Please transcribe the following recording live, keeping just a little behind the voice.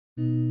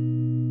Tonight,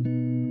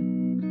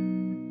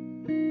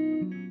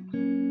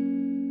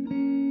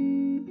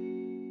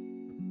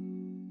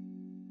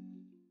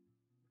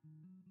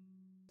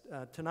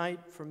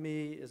 for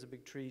me, is a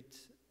big treat.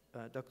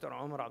 Dr.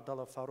 Umar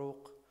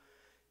Faruq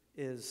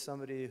is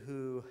somebody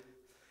who,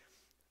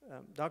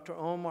 Dr.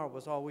 Umar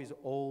was always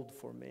old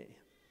for me.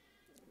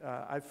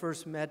 I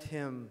first met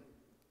him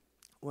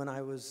when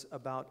I was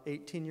about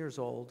 18 years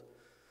old.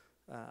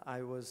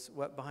 I was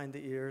wet behind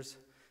the ears,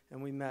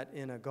 and we met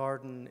in a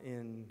garden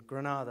in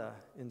Granada,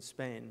 in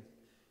Spain.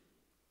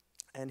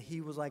 And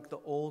he was like the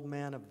old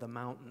man of the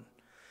mountain.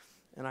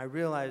 And I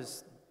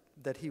realized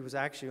that he was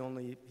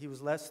actually he was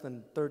less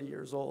than 30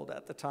 years old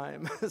at the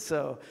time.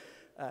 So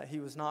he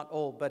was not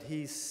old, but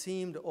he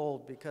seemed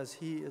old because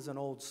he is an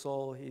old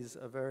soul. He's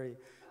a very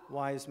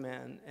wise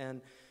man. And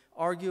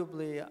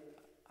arguably,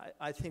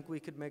 I think we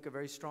could make a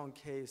very strong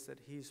case that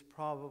he's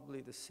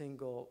probably the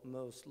single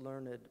most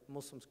learned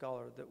Muslim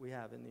scholar that we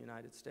have in the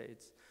United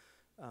States,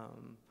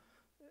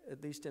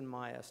 at least in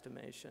my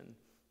estimation.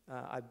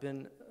 I've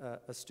been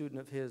a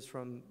student of his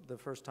from the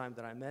first time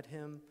that I met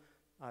him.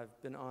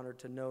 I've been honored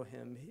to know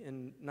him.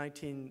 In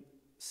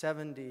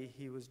 1970,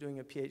 he was doing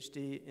a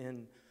PhD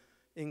in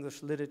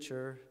English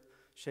literature,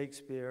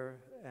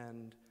 Shakespeare,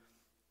 and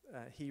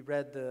he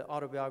read the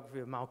autobiography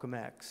of Malcolm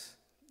X,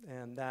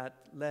 and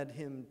that led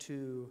him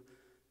to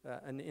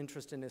an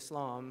interest in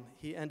Islam.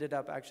 He ended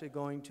up actually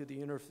going to the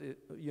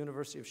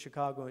University of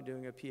Chicago and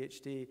doing a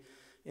PhD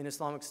in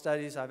Islamic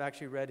studies. I've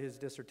actually read his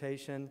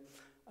dissertation.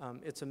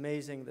 It's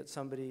amazing that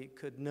somebody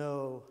could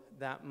know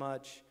that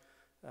much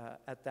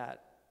at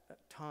that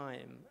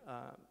time,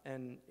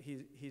 and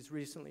he's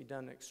recently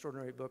done an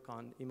extraordinary book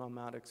on Imam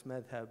Malik's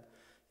madhab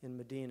in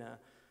Medina.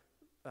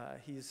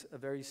 He's a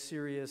very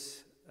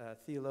serious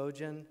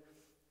theologian.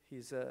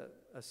 He's a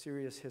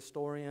serious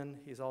historian.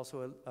 He's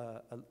also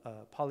a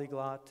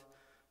polyglot,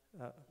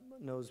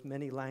 knows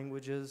many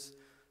languages.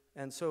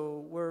 And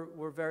so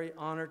we're very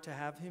honored to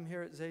have him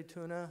here at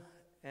Zaytuna,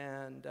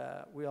 and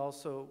we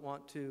also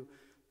want to,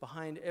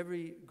 behind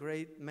every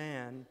great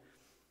man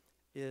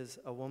is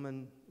a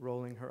woman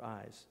rolling her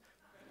eyes.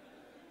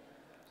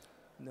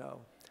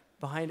 No.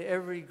 Behind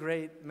every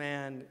great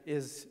man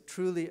is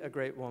truly a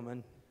great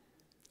woman.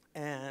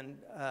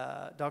 And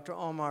Dr.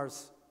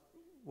 Omar's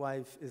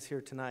wife is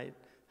here tonight,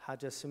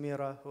 Haja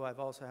Samira, who I've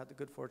also had the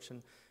good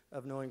fortune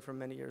of knowing for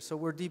many years. So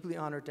we're deeply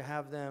honored to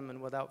have them,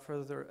 and without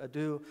further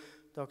ado,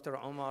 Dr.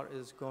 Umar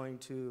is going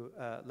to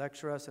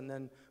lecture us, and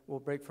then we'll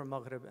break for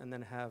Maghrib and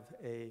then have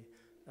a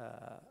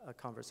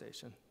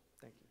conversation.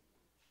 Thank you.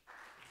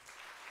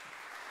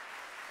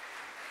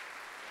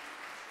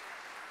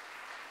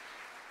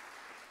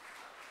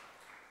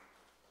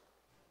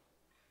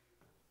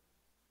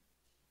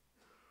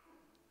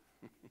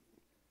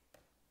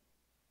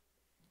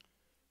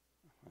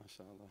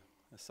 MashaAllah.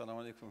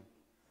 Assalamu alaikum.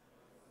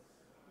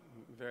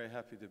 I'm very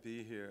happy to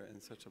be here in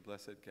such a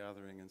blessed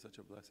gathering, in such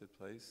a blessed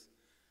place.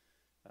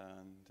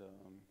 And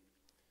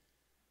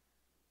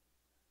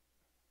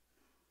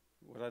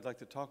what I'd like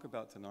to talk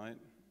about tonight,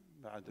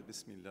 بعد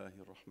بسم الله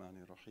الرحمن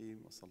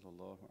الرحيم وصلى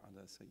الله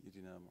على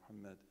سيدنا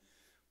محمد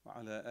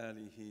وعلى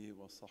آله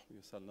وصحبه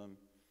وسلم,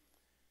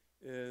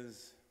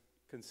 is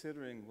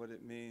considering what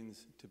it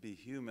means to be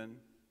human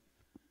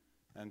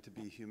and to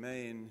be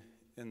humane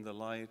in the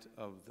light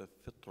of the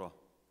fitra,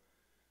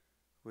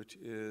 which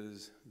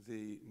is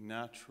the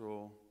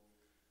natural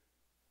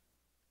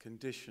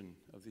condition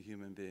of the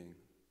human being,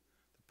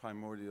 the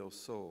primordial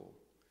soul.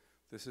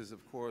 This is,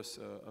 of course,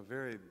 a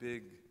very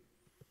big,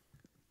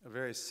 a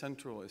very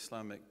central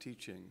Islamic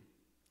teaching.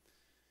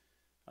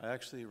 I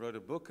actually wrote a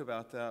book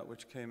about that,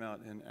 which came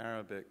out in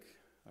Arabic.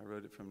 I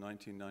wrote it from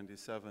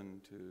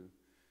 1997 to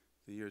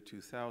the year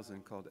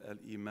 2000, called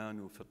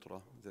Al-Imanu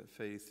Fitra, that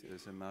faith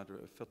is a matter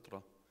of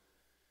fitra.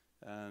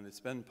 And it's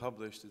been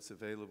published, it's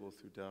available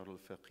through Dar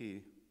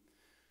al-Faqih.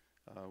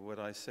 What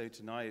I say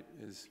tonight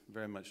is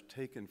very much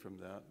taken from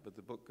that, but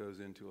the book goes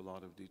into a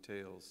lot of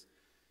details.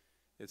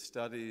 It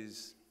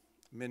studies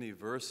many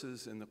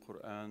verses in the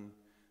Quran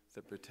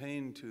that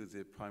pertain to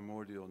the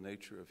primordial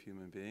nature of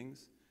human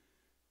beings.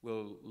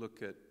 We'll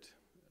look at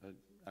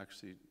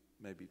actually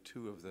maybe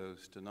two of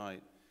those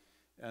tonight.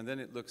 And then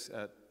it looks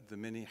at the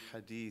many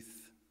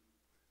hadith,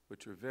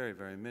 which are very,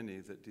 very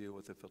many, that deal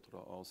with the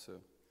fitrah also.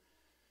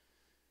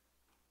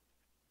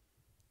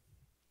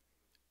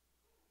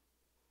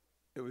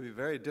 It would be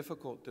very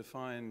difficult to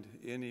find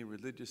any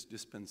religious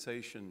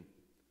dispensation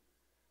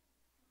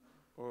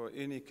or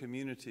any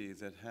community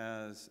that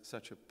has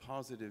such a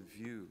positive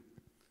view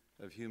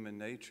of human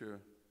nature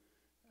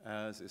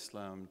as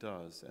Islam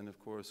does. And of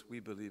course,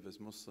 we believe as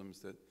Muslims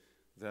that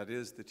that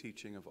is the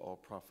teaching of all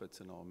prophets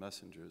and all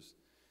messengers.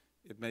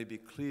 It may be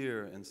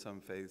clear in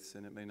some faiths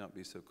and it may not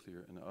be so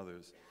clear in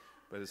others,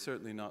 but it's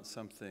certainly not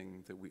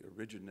something that we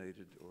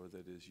originated or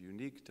that is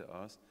unique to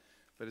us,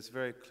 but it's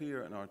very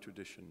clear in our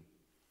tradition.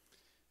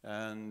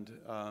 And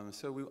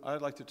so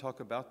I'd like to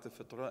talk about the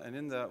fitrah, and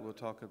in that we'll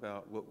talk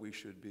about what we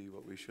should be,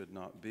 what we should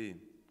not be.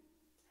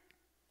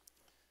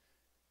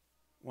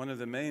 One of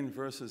the main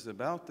verses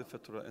about the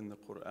fitra in the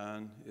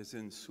Quran is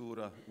in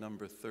Surah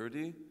number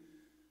 30,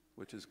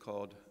 which is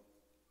called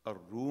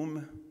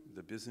Ar-Rum,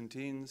 the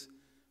Byzantines,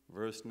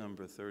 verse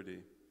number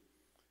 30.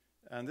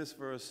 And this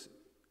verse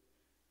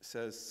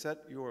says,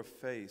 "Set your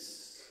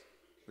face,"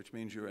 which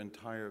means your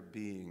entire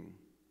being,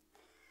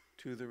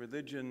 "to the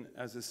religion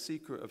as a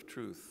seeker of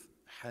truth."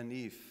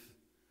 Hanif,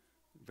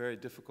 very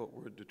difficult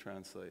word to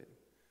translate.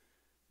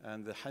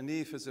 And the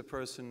Hanif is a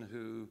person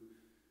who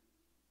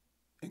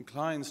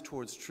inclines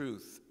towards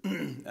truth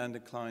and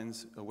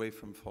inclines away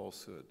from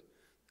falsehood.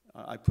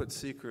 I put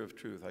seeker of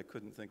truth. I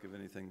couldn't think of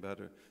anything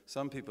better.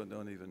 Some people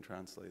don't even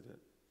translate it.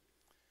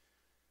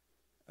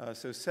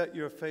 So set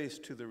your face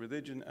to the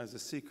religion as a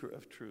seeker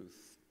of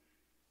truth,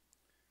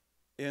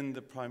 in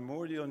the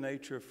primordial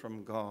nature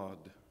from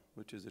God,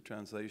 which is a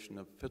translation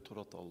of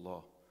fitrat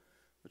Allah,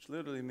 which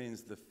literally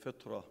means the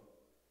fitra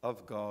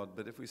of God.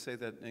 But if we say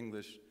that in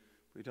English,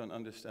 we don't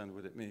understand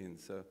what it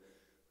means. So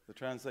the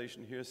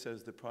translation here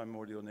says the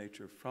primordial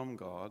nature from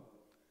God,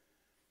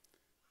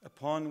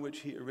 upon which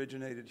he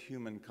originated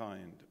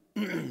humankind.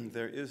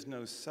 There is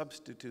no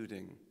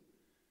substituting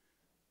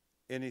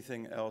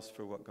anything else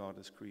for what God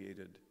has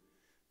created.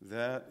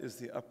 That is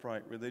the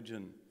upright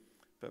religion.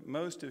 But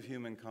most of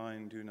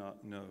humankind do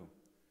not know.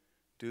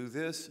 Do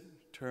this,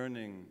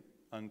 turning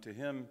unto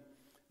him,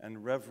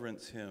 and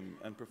reverence him,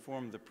 and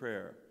perform the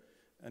prayer,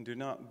 and do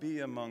not be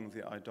among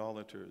the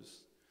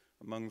idolaters,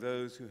 among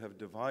those who have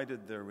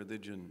divided their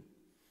religion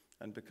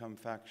and become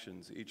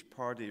factions, each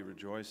party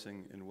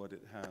rejoicing in what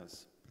it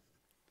has.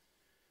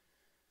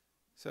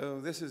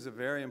 So this is a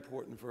very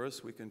important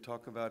verse. We can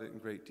talk about it in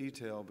great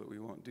detail, but we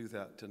won't do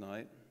that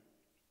tonight.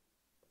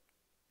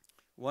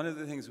 One of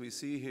the things we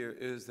see here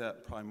is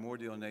that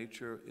primordial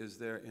nature is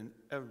there in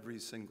every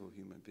single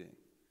human being.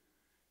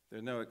 There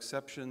are no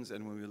exceptions,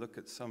 and when we look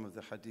at some of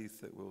the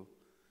hadith that we'll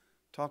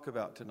talk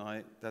about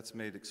tonight, that's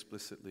made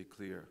explicitly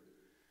clear.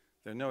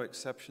 There are no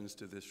exceptions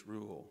to this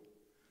rule.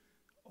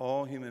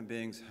 All human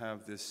beings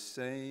have this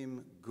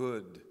same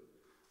good,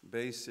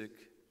 basic,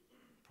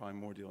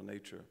 primordial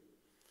nature.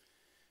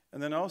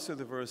 And then also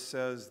the verse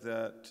says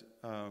that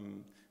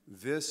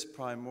this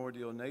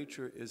primordial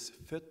nature is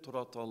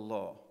fitrat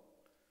Allah.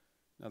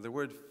 Now the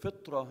word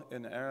fitra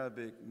in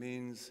Arabic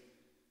means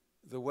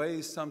the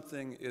way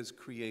something is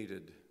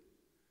created,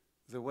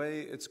 the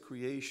way its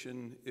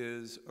creation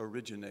is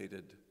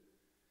originated.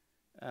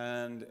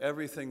 And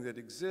everything that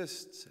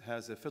exists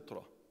has a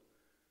fitra.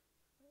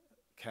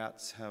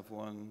 Cats have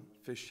one,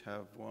 fish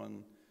have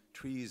one,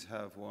 trees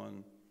have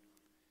one,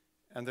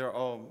 and they're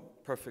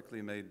all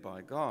perfectly made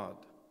by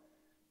God.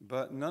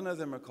 But none of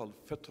them are called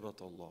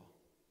fitrat Allah.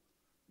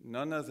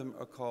 None of them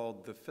are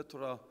called the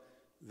fitra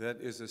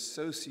that is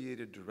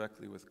associated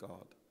directly with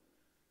God.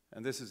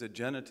 And this is a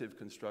genitive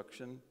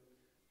construction,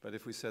 but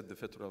if we said the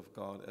fitra of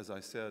God, as I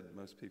said,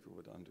 most people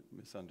would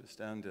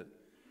misunderstand it.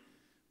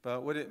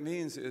 But what it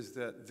means is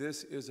that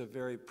this is a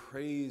very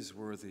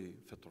praiseworthy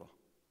fitra.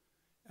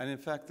 And in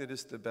fact, it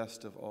is the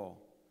best of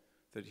all,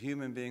 that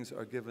human beings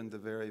are given the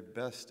very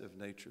best of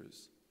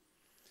natures.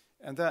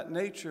 And that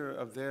nature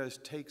of theirs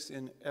takes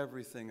in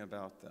everything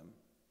about them.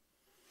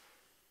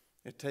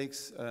 It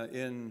takes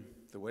in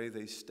the way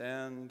they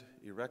stand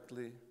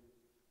erectly,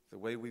 the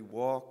way we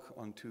walk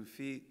on 2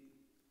 feet,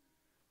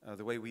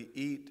 the way we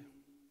eat,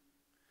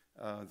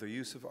 the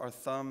use of our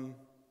thumb.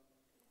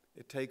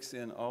 It takes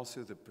in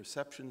also the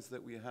perceptions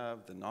that we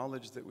have, the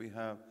knowledge that we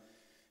have.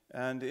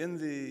 And in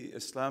the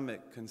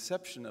Islamic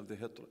conception of the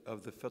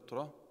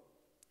fitra,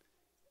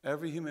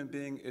 every human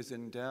being is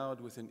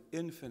endowed with an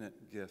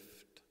infinite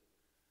gift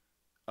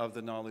of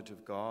the knowledge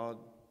of God,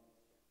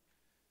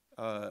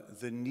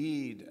 the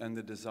need and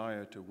the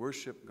desire to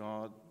worship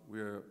God.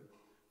 We're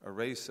a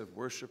race of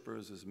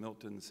worshipers, as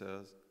Milton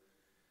says,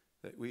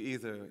 that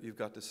you've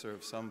got to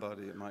serve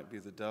somebody. It might be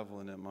the devil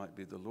and it might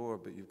be the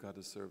Lord, but you've got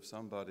to serve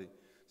somebody.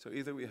 So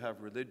either we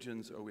have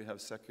religions or we have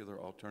secular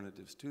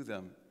alternatives to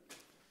them.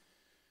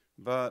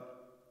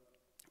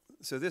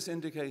 So this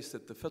indicates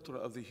that the fitra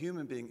of the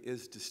human being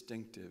is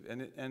distinctive,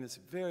 and it's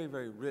very,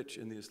 very rich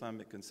in the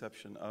Islamic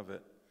conception of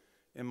it.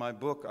 In my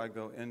book, I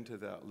go into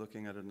that,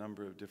 looking at a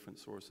number of different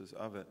sources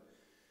of it.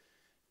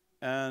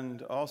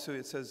 And also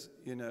it says,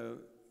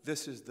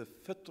 this is the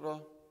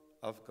fitra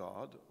of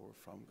God, or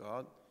from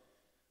God,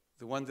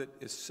 the one that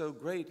is so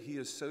great, he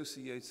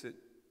associates it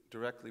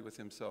directly with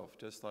himself,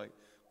 just like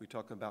we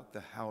talk about the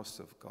house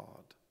of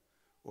God,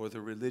 or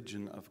the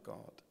religion of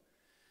God.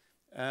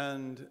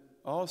 And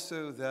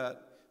also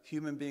that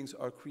human beings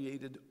are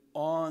created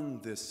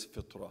on this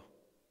fitra,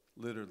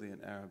 literally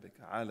in Arabic,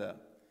 ala.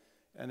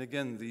 And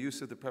again, the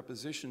use of the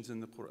prepositions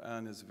in the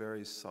Quran is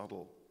very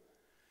subtle.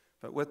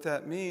 But what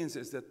that means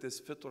is that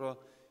this fitra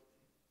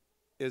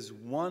is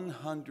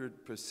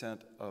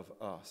 100% of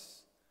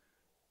us.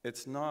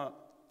 It's not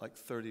like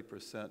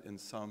 30% in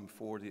some,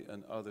 40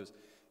 in others.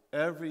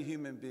 Every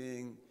human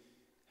being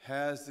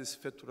has this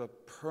fitra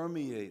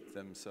permeate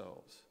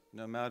themselves,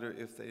 no matter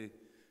if they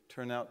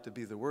turn out to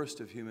be the worst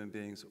of human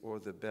beings or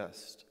the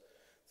best.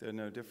 There are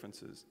no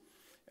differences.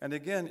 And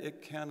again,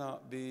 it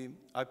cannot be,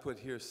 I put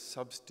here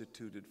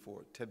substituted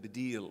for,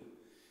 tabdil.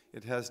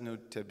 It has no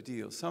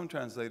tabdil. Some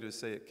translators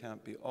say it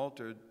can't be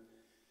altered.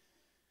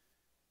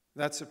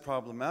 That's a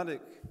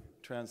problematic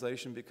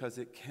translation because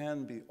it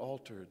can be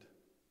altered.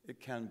 It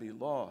can be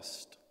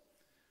lost.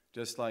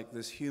 Just like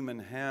this human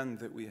hand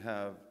that we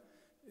have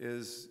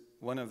is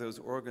one of those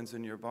organs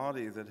in your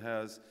body that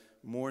has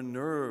more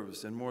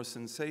nerves and more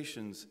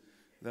sensations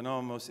than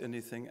almost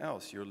anything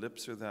else. Your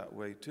lips are that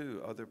way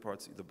too. Other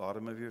parts, the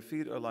bottom of your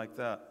feet are like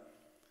that.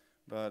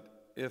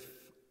 But if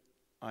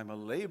I'm a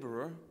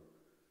laborer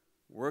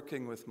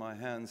working with my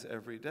hands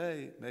every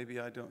day, maybe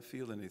I don't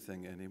feel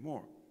anything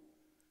anymore.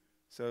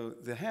 So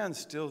the hand's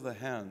still the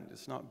hand.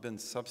 It's not been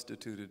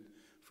substituted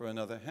for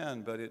another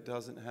hand, but it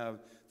doesn't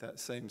have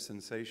that same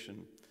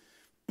sensation.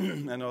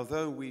 And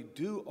although we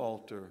do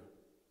alter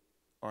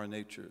our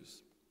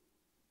natures,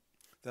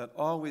 that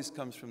always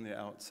comes from the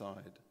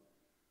outside.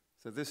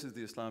 So this is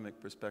the Islamic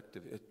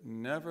perspective. It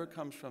never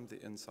comes from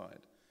the inside.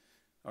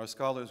 Our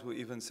scholars will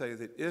even say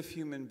that if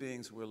human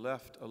beings were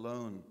left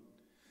alone,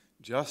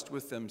 just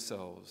with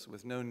themselves,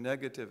 with no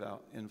negative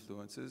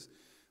influences,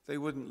 they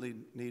wouldn't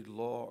need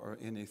law or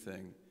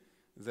anything.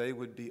 They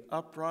would be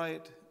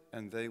upright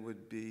and they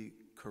would be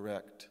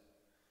correct.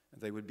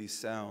 They would be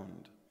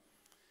sound.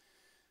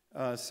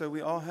 So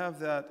we all have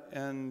that,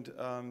 and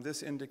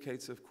this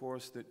indicates, of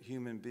course, that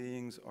human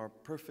beings are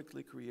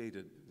perfectly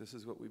created. This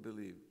is what we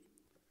believe.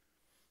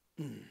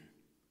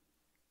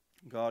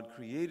 God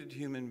created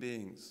human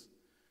beings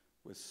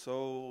with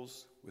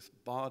souls, with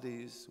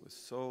bodies, with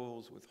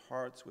souls, with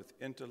hearts, with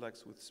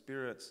intellects, with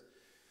spirits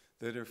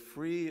that are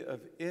free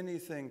of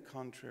anything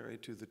contrary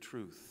to the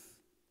truth,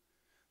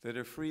 that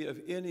are free of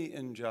any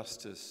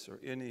injustice or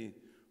any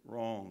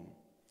wrong.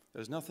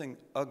 There's nothing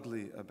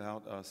ugly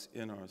about us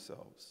in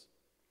ourselves.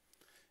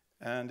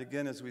 And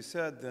again, as we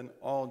said, then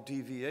all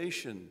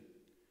deviation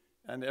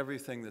and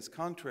everything that's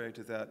contrary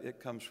to that, it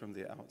comes from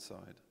the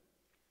outside.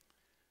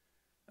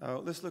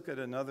 Let's look at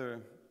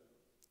another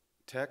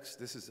text.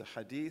 This is a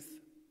hadith,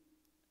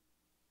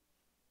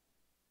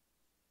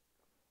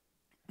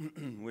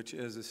 which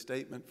is a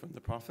statement from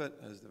the Prophet,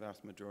 as the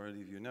vast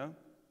majority of you know.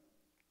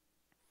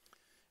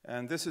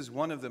 And this is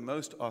one of the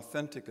most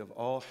authentic of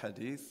all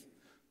hadith.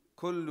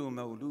 كُلُّ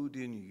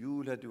مَوْلُودٍ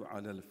يُولَدُ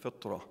عَلَى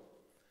الْفِطْرَةِ.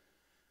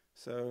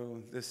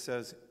 So this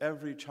says,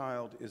 every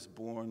child is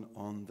born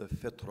on the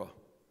fitra.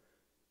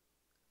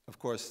 Of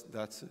course,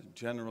 that's a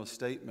general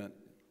statement.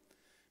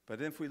 But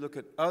if we look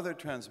at other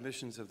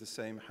transmissions of the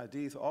same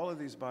hadith, all of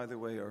these, by the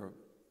way, are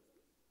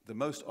the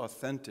most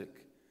authentic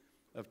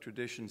of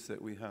traditions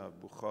that we have.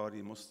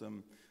 Bukhari,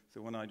 Muslim.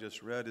 The one I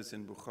just read is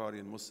in Bukhari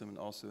and Muslim, and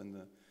also in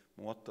the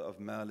Muwatta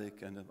of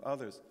Malik and of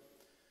others.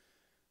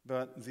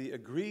 But the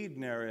agreed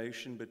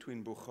narration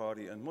between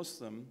Bukhari and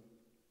Muslim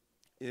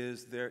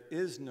is there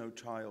is no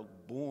child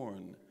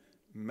born.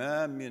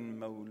 مَا مِن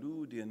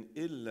مَوْلُودٍ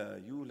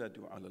إِلَّا يُولَدُ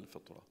عَلَى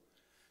الْفِطْرَةِ.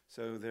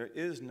 So there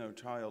is no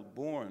child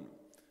born,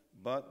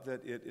 but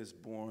that it is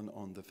born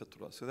on the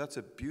fitrah. So that's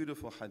a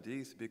beautiful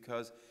hadith,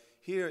 because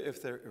here,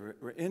 if there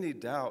were any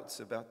doubts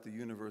about the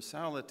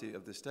universality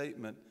of the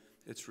statement,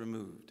 it's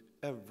removed.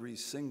 Every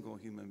single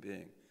human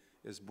being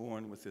is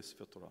born with this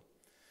fitrah.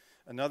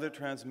 Another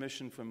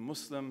transmission from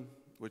Muslim,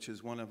 which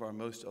is one of our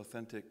most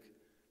authentic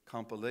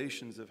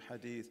compilations of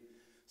hadith,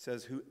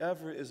 says,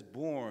 whoever is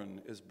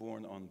born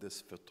on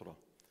this fitrah.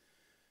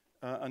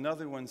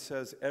 Another one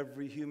says,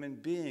 every human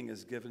being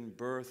is given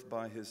birth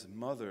by his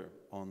mother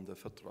on the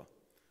fitrah.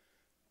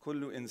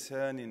 كُلُّ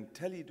إِنسَانٍ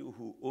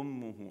تَلِدُهُ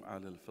أُمُّهُ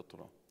عَلَى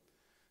الْفِطْرَةِ.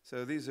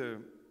 So these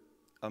are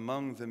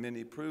among the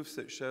many proofs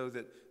that show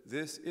that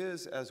this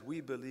is, as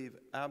we believe,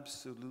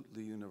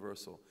 absolutely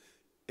universal.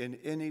 In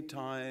any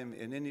time,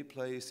 in any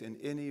place, in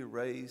any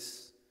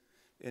race,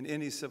 in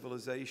any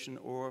civilization,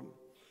 or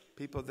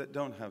people that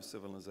don't have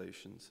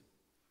civilizations.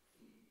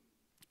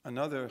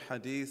 Another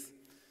hadith,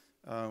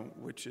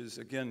 which is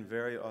again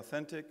very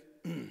authentic,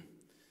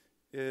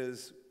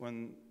 is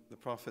when the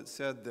Prophet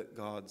said that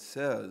God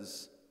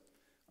says,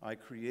 I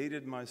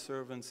created my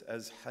servants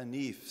as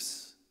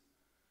hanifs,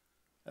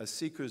 as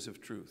seekers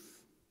of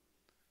truth,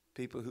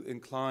 people who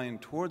incline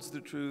towards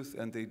the truth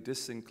and they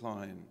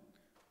disincline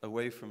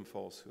away from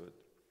falsehood.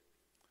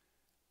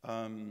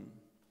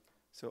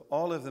 So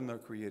all of them are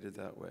created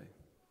that way.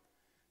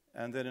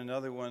 And then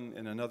another one,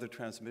 in another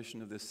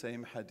transmission of this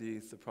same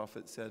hadith, the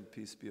Prophet said,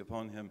 peace be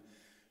upon him,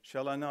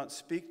 shall I not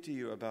speak to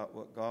you about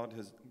what God,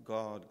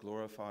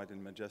 glorified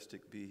and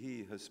majestic be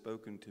He, has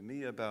spoken to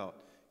me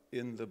about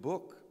in the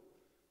book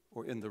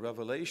or in the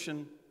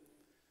revelation?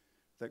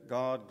 That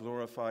God,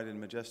 glorified and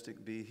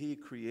majestic be He,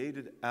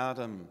 created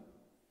Adam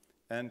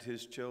and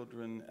his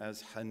children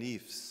as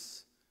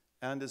hanifs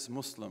and as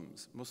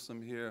Muslims.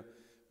 Muslim here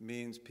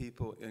means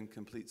people in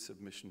complete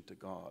submission to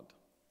God.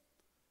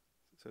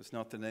 So it's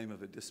not the name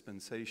of a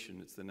dispensation,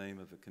 it's the name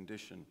of a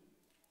condition.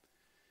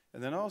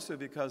 And then also,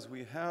 because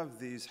we have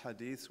these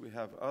hadiths, we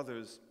have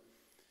others.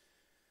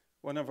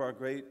 One of our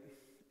great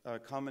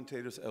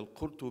commentators,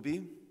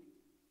 Al-Qurtubi,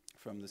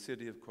 from the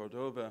city of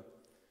Cordoba,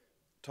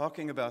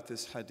 talking about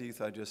this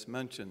hadith I just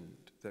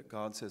mentioned, that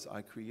God says,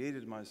 I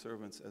created my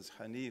servants as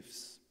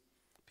hanifs,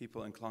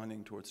 people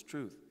inclining towards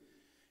truth.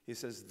 He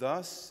says,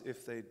 thus,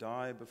 if they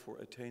die before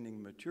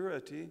attaining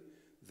maturity,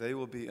 they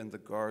will be in the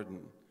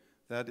garden.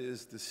 That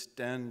is the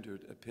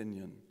standard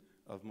opinion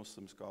of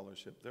Muslim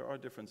scholarship. There are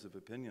differences of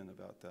opinion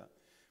about that,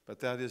 but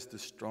that is the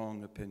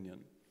strong opinion.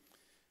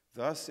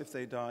 Thus, if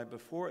they die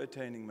before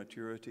attaining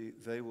maturity,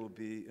 they will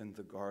be in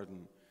the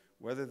garden,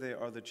 whether they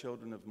are the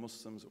children of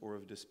Muslims or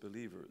of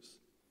disbelievers.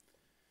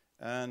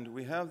 And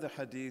we have the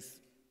hadith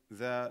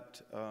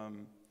that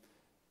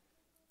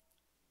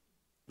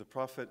the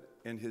Prophet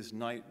in his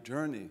night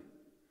journey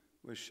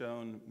was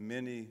shown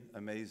many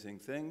amazing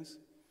things.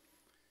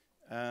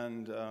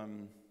 And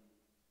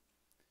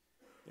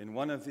in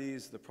one of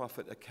these, the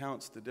Prophet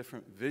accounts the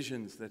different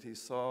visions that he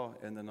saw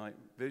in the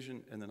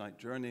night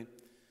journey.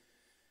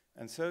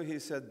 And so he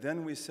said,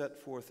 then we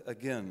set forth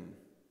again,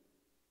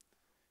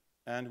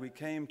 and we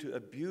came to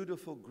a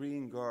beautiful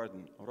green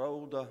garden,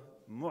 Rawda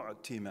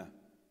Mu'tima,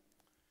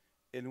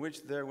 in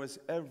which there was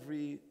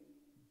every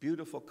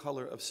beautiful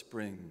color of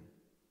spring.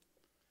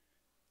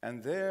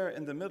 And there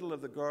in the middle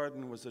of the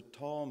garden was a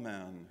tall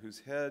man whose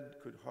head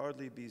could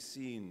hardly be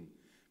seen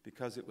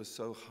because it was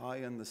so high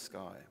in the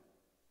sky.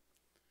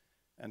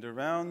 And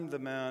around the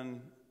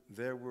man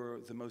there were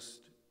the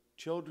most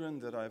children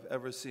that I've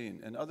ever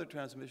seen. In other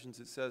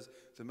transmissions it says,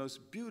 the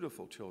most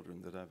beautiful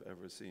children that I've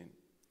ever seen.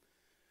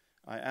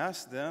 I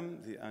asked them,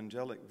 the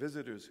angelic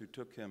visitors who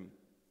took him,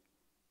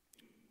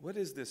 what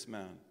is this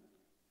man?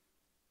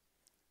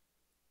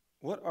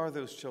 What are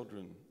those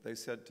children? They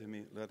said to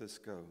me, let us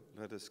go,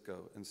 let us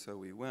go. And so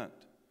we went.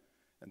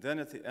 And then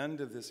at the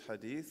end of this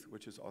hadith,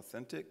 which is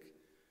authentic,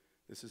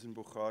 this is in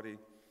Bukhari,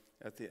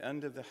 at the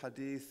end of the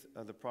hadith,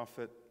 the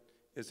Prophet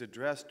is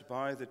addressed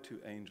by the two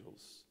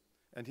angels.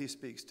 And he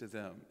speaks to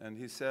them. And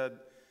he said,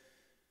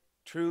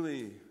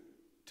 truly,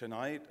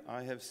 tonight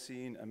I have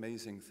seen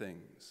amazing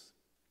things.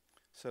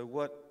 So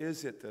what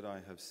is it that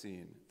I have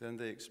seen? Then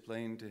they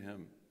explained to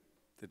him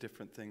the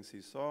different things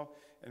he saw.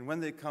 And when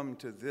they come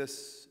to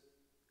this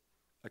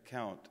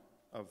account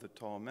of the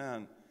tall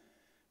man,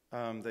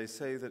 they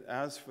say that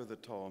as for the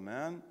tall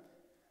man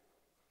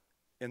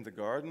in the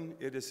garden,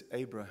 it is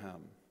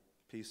Abraham,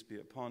 peace be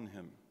upon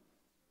him.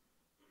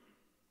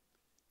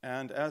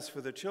 And as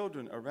for the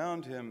children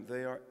around him,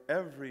 they are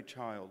every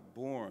child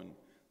born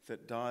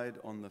that died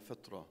on the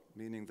fitra,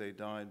 meaning they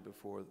died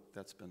before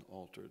that's been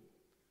altered.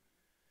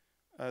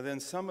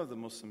 Then some of the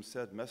Muslims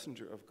said,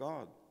 Messenger of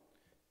God,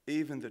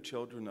 even the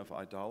children of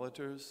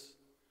idolaters.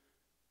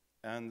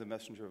 And the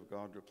Messenger of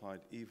God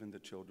replied, even the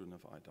children of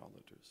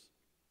idolaters.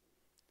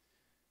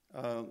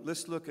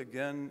 Let's look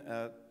again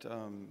at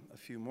a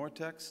few more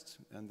texts,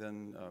 and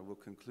then we'll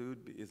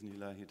conclude,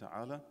 bi-idhnillahi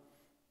ta'ala.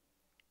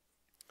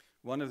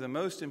 One of the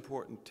most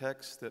important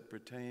texts that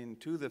pertain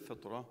to the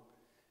fitrah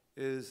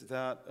is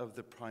that of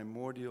the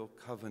primordial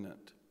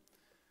covenant.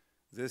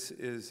 This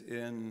is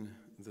in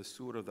the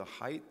Surah The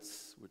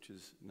Heights, which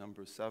is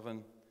number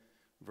 7,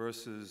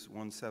 verses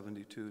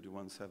 172 to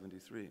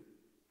 173.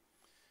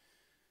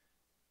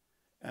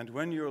 And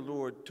when your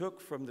Lord took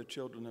from the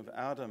children of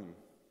Adam,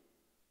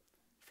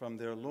 from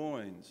their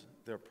loins,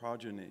 their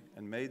progeny,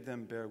 and made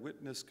them bear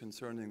witness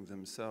concerning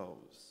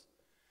themselves,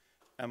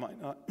 am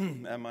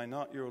I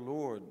not your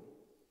Lord?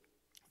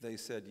 They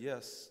said,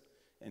 yes,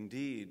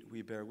 indeed,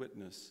 we bear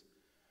witness.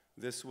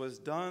 This was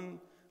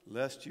done,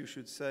 lest you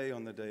should say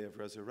on the day of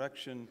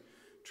resurrection,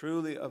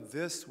 truly of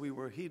this we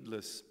were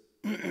heedless.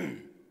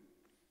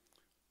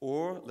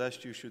 Or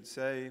lest you should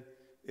say,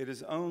 it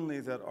is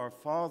only that our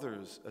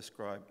fathers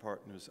ascribed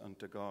partners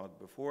unto God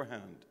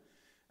beforehand,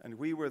 and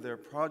we were their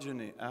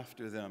progeny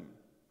after them.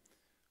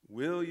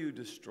 Will you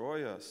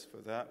destroy us for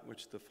that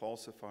which the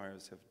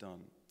falsifiers have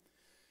done?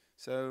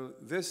 So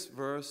this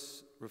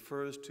verse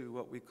refers to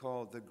what we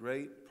call the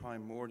great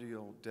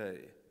primordial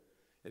day.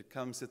 It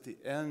comes at the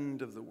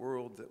end of the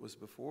world that was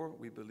before.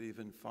 We believe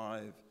in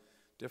 5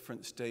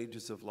 different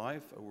stages of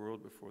life, a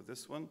world before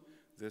this one,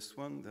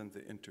 then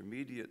the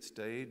intermediate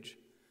stage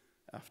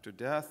after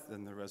death,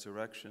 then the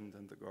resurrection,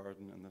 then the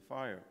garden and the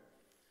fire.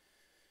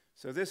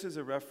 So this is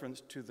a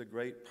reference to the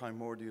great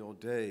primordial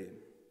day.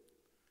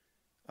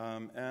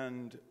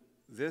 And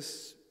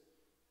this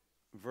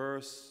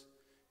verse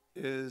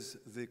is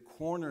the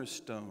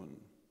cornerstone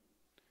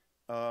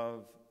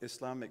of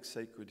Islamic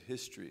sacred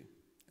history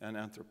and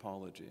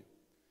anthropology.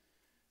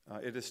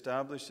 It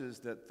establishes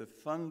that the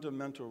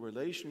fundamental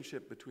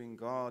relationship between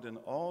God and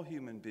all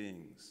human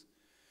beings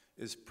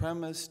is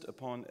premised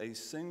upon a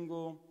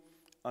single,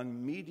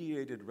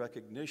 unmediated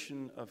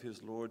recognition of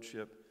his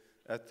lordship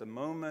at the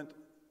moment,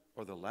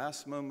 or the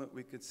last moment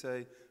we could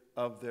say,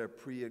 of their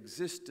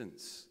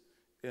pre-existence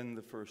in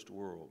the first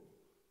world.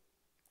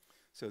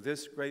 So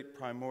this great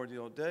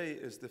primordial day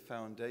is the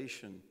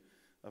foundation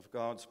of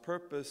God's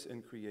purpose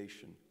in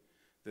creation.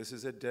 This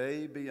is a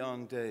day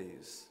beyond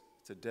days.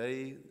 It's a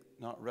day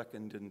not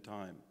reckoned in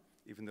time,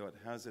 even though it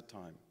has a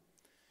time.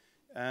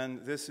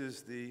 And this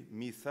is the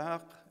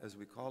mithaq, as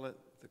we call it,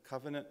 the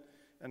covenant,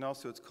 and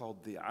also it's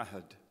called the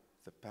ahad,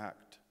 the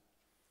pact.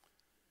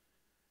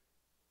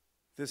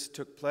 This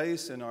took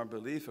place in our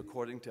belief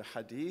according to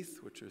hadith,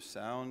 which are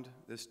sound.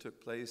 This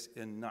took place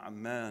in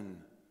Na'man.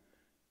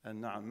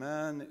 And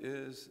Na'man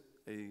is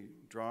a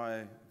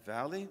dry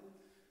valley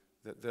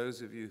that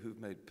those of you who've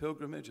made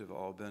pilgrimage have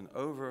all been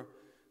over,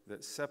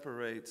 that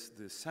separates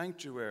the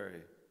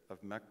sanctuary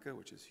of Mecca,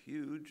 which is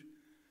huge,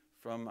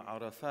 from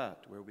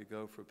Arafat, where we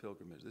go for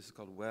pilgrimage. This is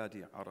called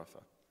Wadi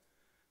Arafah.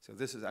 So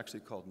this is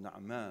actually called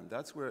Na'man.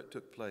 That's where it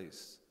took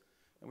place.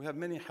 And we have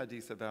many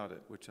hadith about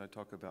it, which I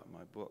talk about in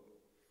my book.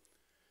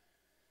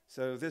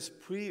 So this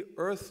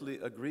pre-earthly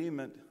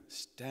agreement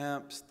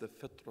stamps the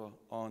fitra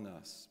on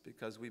us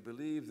because we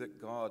believe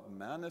that God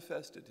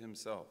manifested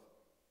himself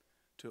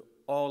to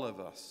all of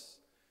us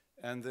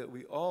and that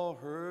we all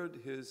heard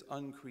his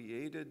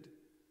uncreated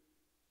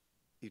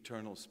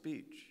eternal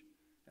speech.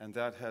 And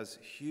that has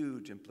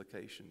huge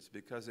implications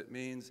because it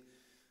means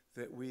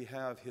that we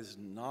have his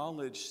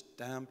knowledge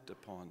stamped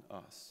upon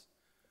us.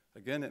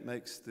 Again, it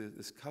makes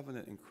this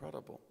covenant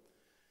incredible.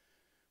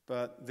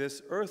 But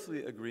this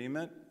earthly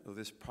agreement, or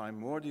this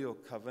primordial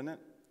covenant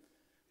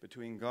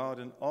between God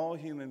and all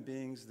human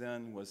beings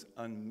then was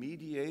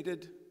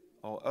unmediated.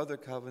 All other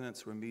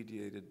covenants were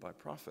mediated by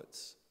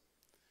prophets.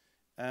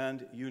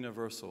 And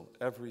universal,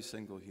 every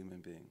single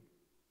human being.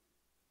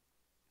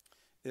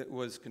 It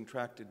was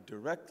contracted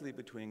directly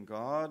between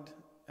God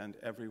and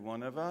every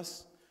one of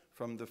us,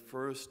 from the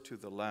first to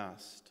the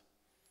last.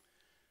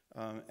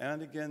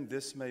 And again,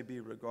 this may be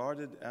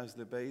regarded as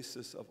the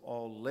basis of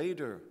all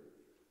later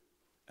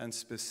and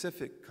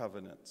specific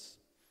covenants,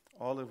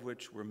 all of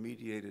which were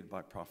mediated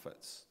by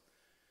prophets.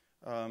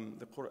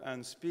 The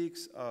Quran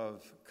speaks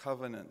of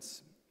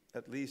covenants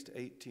at least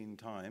 18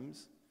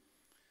 times.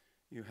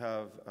 You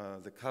have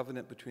the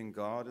covenant between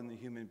God and the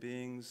human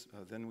beings.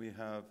 Then we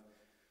have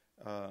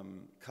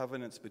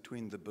covenants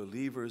between the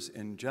believers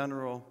in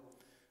general.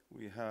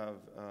 We have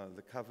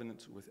the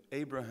covenants with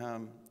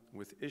Abraham,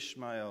 with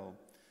Ishmael,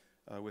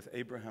 with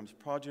Abraham's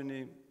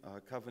progeny,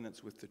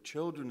 covenants with the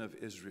children of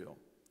Israel,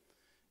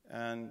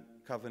 and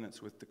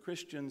covenants with the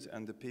Christians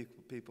and the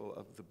people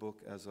of the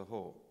book as a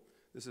whole.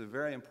 This is a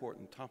very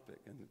important topic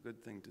and a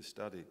good thing to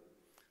study,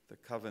 the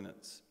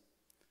covenants.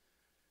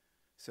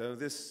 So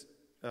this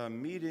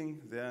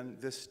meeting then,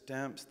 this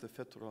stamps the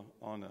fitra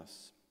on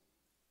us.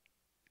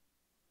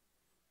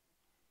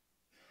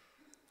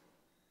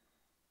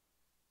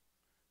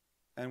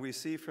 And we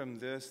see from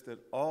this that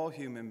all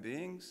human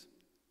beings,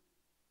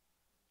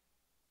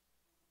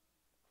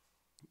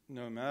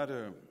 no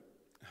matter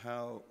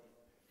how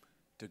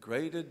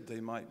degraded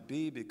they might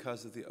be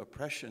because of the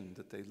oppression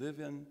that they live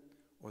in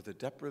or the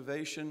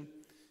deprivation,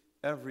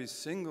 every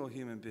single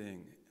human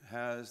being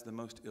has the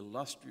most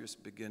illustrious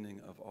beginning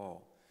of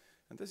all.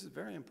 And this is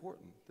very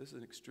important. This is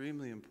an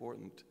extremely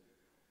important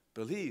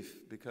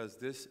belief because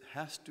this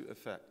has to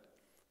affect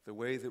the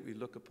way that we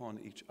look upon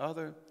each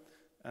other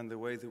and the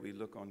way that we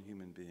look on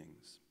human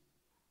beings.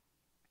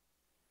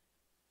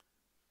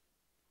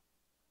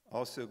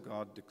 Also,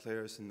 God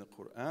declares in the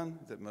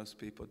Quran that most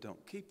people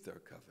don't keep their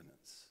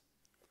covenants,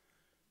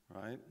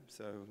 right?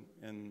 So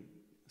in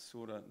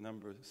Surah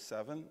number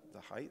 7,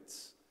 the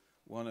Heights,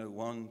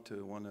 101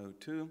 to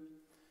 102,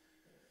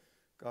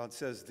 God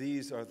says,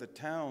 "These are the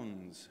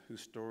towns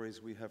whose stories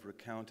we have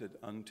recounted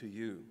unto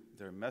you.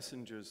 Their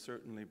messengers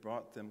certainly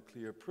brought them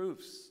clear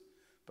proofs,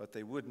 but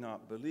they would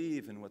not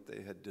believe in what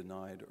they had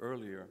denied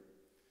earlier.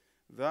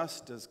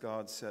 Thus does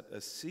God set a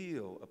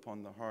seal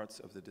upon the hearts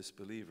of the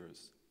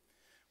disbelievers.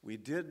 We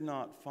did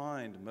not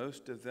find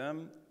most of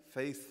them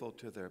faithful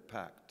to their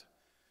pact."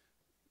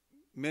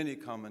 Many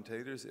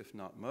commentators, if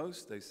not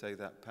most, they say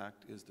that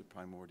pact is the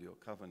primordial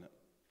covenant.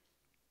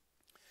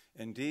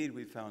 Indeed,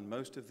 we found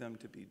most of them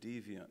to be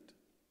deviant.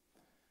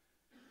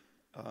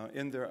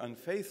 In their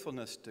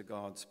unfaithfulness to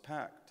God's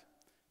pact,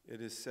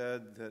 it is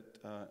said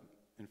that,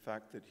 in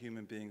fact, that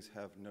human beings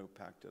have no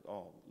pact at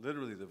all.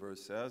 Literally, the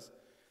verse says,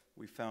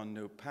 we found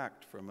no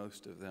pact for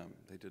most of them.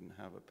 They didn't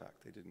have a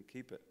pact. They didn't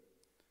keep it.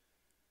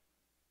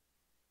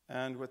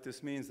 And what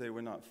this means, they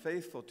were not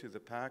faithful to the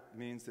pact,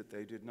 means that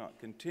they did not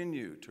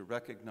continue to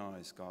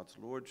recognize God's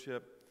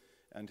lordship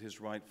and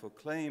his rightful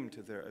claim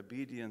to their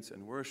obedience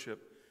and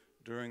worship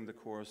during the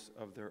course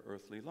of their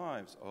earthly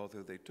lives,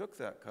 although they took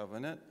that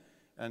covenant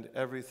and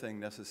everything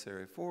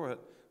necessary for it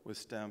was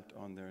stamped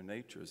on their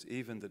natures,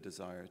 even the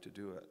desire to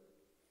do it.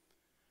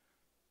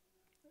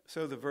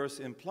 So the verse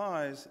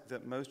implies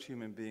that most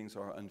human beings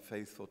are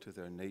unfaithful to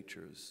their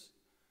natures,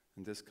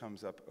 and this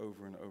comes up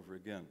over and over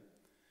again.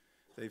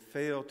 They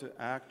fail to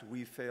act,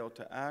 we fail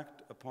to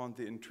act upon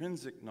the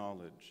intrinsic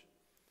knowledge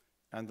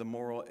and the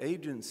moral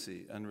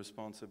agency and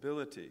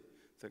responsibility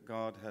that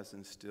God has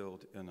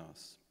instilled in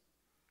us.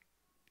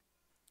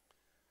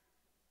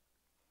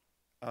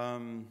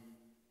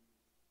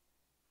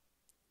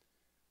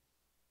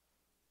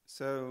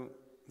 So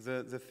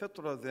the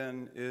fitra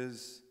then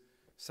is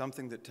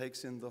something that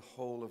takes in the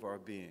whole of our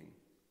being.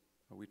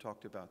 We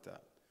talked about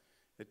that.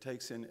 It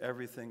takes in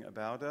everything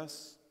about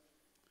us.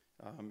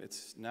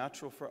 It's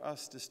natural for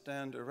us to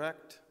stand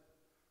erect.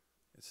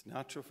 It's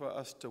natural for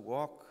us to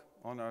walk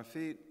on our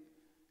feet.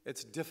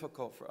 It's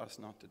difficult for us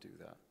not to do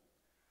that.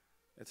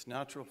 It's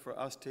natural for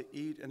us to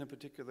eat in a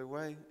particular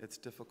way. It's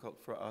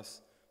difficult for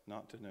us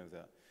not to know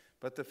that.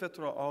 But the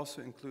fitra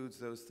also includes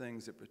those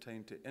things that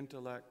pertain to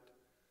intellect,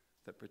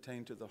 that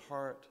pertain to the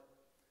heart,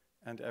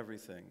 and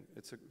everything.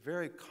 It's a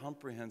very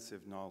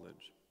comprehensive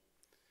knowledge.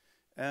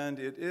 And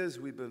it is,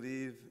 we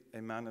believe,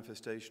 a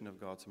manifestation of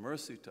God's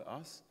mercy to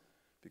us,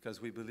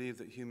 because we believe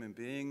that human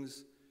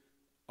beings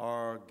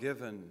are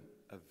given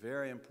a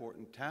very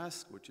important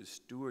task, which is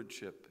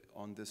stewardship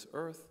on this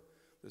earth.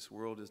 This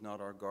world is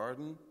not our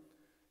garden.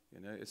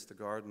 It's the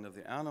garden of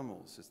the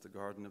animals, it's the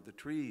garden of the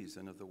trees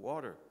and of the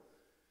water.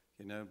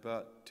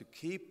 But to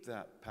keep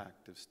that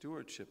pact of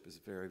stewardship is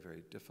very,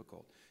 very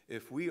difficult.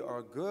 If we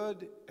are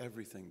good,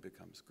 everything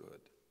becomes good.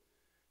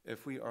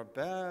 If we are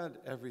bad,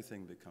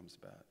 everything becomes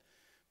bad.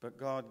 But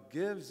God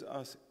gives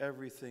us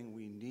everything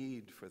we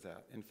need for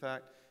that. In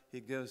fact, He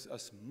gives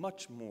us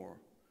much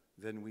more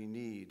than we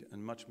need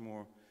and much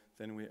more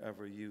than we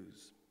ever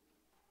use.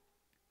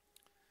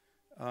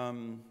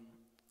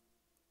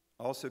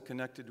 Also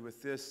connected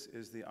with this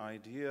is the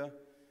idea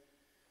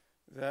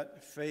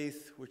that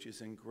faith, which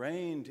is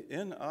ingrained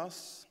in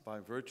us by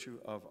virtue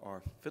of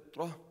our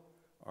fitra,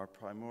 our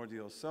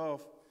primordial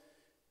self,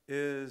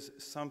 is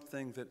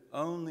something that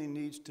only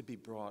needs to be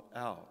brought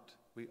out.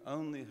 We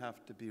only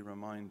have to be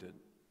reminded.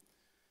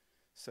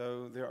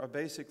 So there are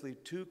basically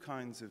two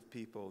kinds of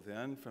people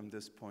then, from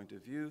this point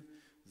of view: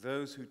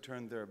 those who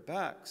turn their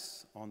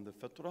backs on the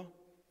fitra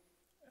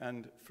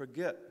and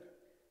forget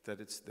that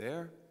it's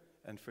there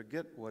and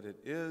forget what it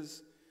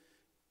is,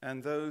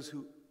 and those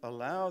who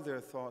allow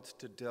their thoughts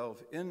to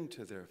delve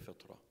into their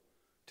fitra,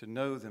 to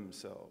know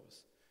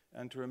themselves,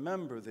 and to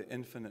remember the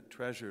infinite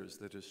treasures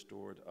that are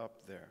stored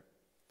up there.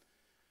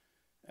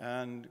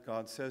 And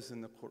God says in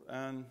the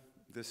Quran,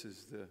 this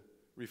is the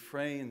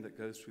refrain that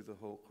goes through the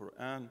whole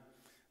Quran,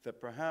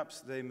 that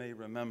perhaps they may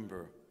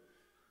remember.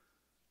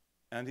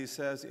 And He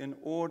says, in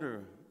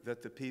order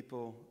that the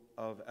people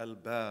of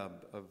Albab,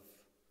 of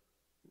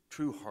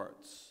true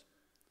hearts,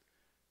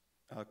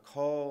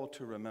 call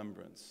to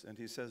remembrance. And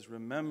He says,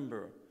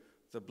 remember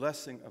the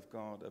blessing of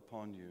God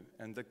upon you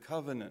and the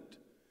covenant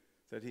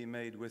that He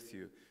made with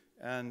you.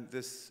 And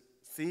this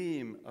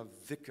theme of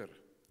dhikr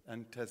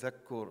and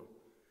tadhakkur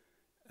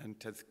and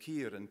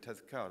tadhkir and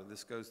tadhkar,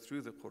 this goes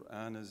through the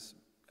Quran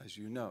as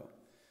you know.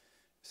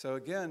 So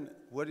again,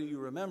 what are you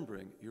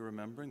remembering? You're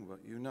remembering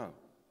what you know.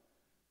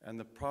 And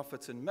the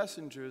prophets and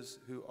messengers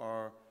who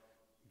are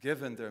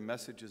given their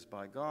messages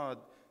by God,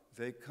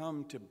 they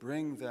come to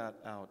bring that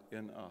out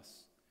in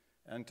us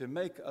and to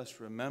make us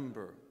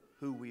remember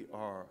who we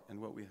are and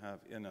what we have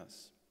in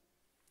us.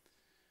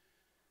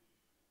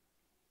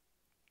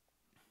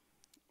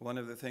 One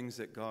of the things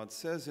that God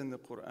says in the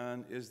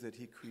Quran is that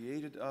He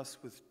created us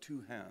with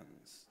two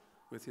hands,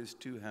 with His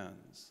two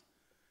hands.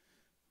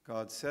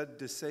 God said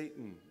to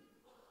Satan,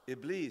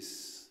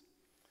 Iblis,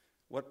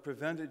 what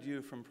prevented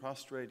you from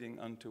prostrating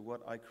unto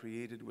what I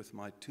created with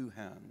my two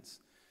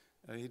hands?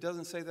 He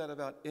doesn't say that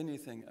about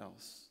anything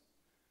else.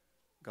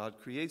 God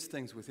creates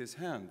things with His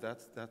hand.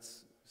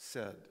 That's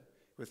said,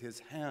 with His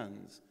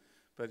hands.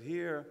 But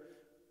here,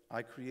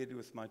 I created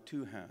with my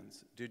two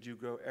hands. Did you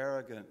grow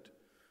arrogant,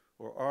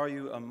 or are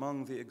you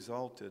among the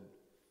exalted?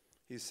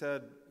 He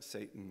said,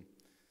 Satan,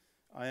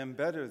 I am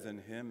better than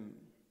him.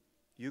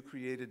 You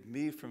created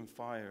me from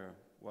fire,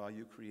 while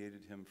you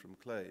created him from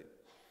clay.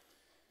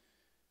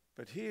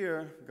 But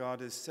here,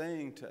 God is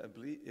saying to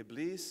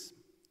Iblis,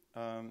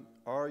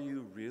 are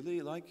you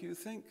really like you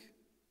think?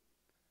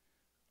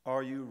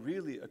 Are you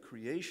really a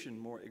creation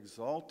more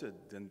exalted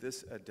than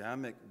this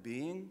Adamic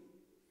being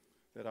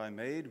that I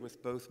made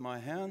with both my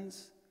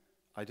hands?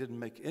 I didn't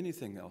make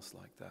anything else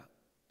like that.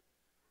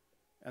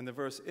 And the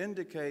verse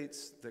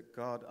indicates that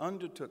God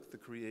undertook the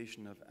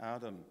creation of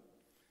Adam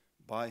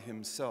by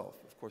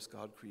Himself. Of course,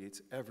 God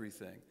creates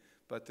everything,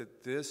 but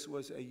that this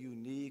was a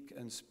unique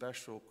and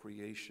special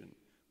creation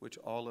which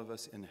all of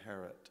us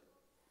inherit.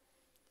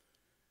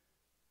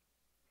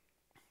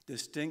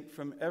 Distinct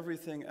from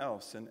everything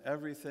else and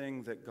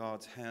everything that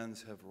God's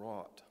hands have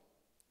wrought.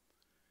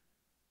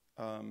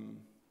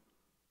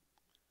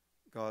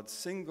 God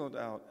singled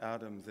out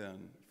Adam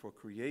then for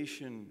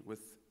creation with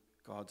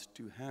God's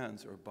two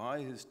hands, or by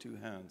His two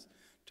hands,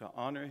 to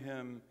honor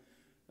him,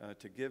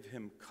 to give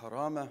him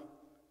karama,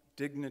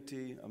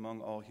 dignity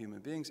among all human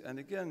beings, and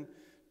again,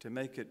 to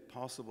make it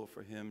possible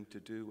for him to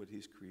do what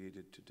he's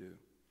created to do.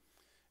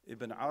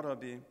 Ibn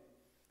Arabi,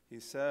 he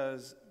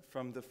says,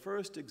 from the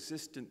first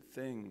existent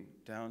thing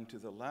down to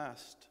the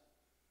last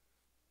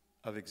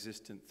of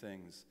existent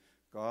things,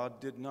 God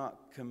did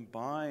not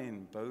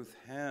combine both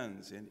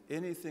hands in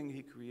anything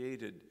He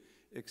created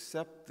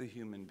except the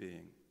human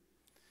being.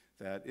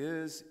 That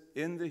is,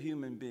 in the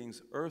human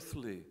being's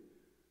earthly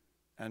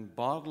and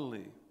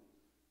bodily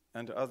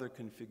and other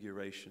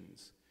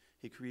configurations.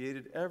 He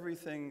created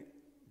everything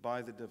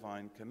by the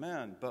divine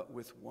command, but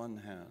with one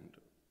hand.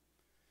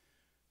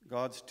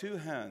 God's two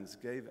hands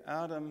gave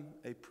Adam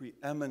a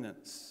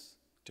preeminence,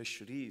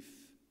 tashrif,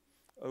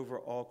 over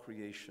all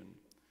creation.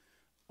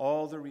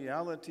 All the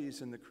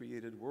realities in the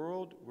created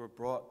world were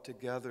brought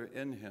together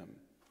in him,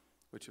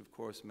 which of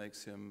course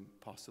makes him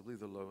possibly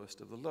the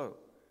lowest of the low,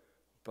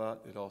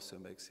 but it also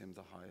makes him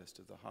the highest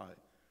of the high.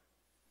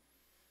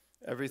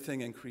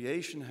 Everything in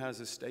creation has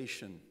a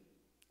station.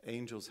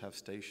 Angels have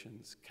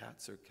stations,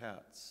 cats are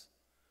cats,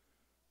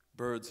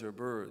 birds are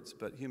birds,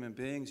 but human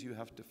beings, you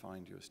have to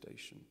find your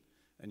station.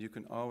 And you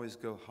can always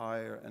go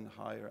higher and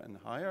higher and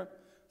higher.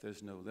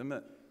 There's no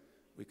limit.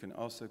 We can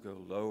also go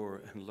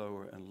lower and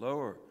lower and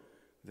lower.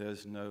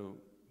 There's no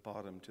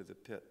bottom to the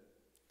pit.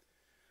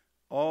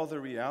 All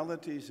the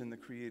realities in the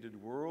created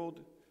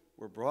world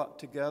were brought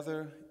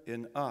together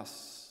in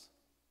us.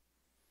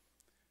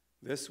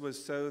 This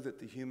was so that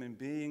the human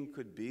being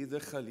could be the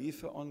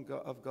Khalifa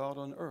of God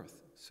on earth.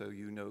 So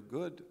you know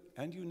good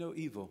and you know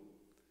evil.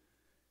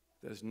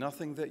 There's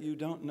nothing that you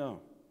don't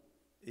know.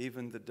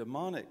 Even the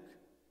demonic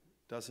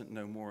doesn't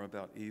know more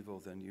about evil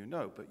than you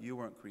know. But you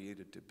weren't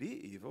created to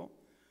be evil.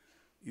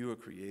 You were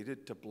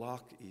created to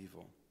block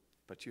evil.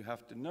 But you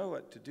have to know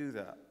it to do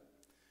that.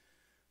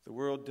 The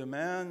world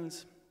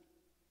demands,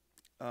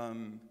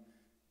 the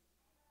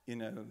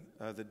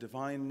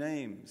divine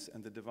names.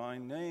 And the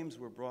divine names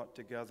were brought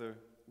together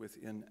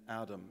within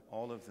Adam,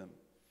 all of them.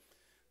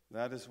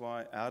 That is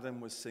why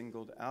Adam was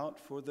singled out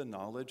for the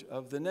knowledge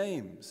of the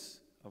names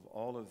of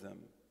all of them,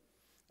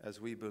 as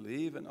we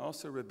believe, and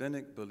also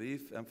rabbinic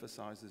belief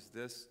emphasizes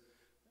this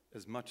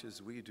as much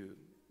as we do,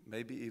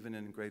 maybe even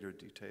in greater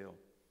detail.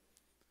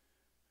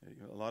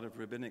 A lot of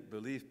rabbinic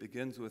belief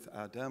begins with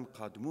Adam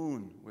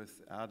Qadmun,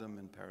 with Adam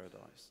in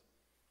paradise.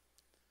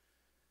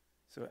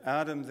 So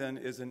Adam then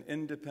is an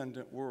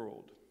independent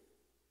world.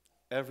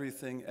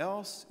 Everything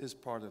else is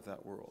part of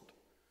that world.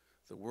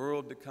 The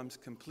world becomes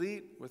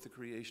complete with the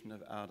creation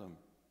of Adam.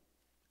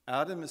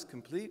 Adam is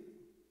complete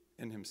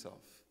in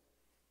himself.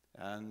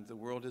 And the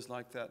world is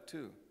like that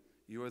too.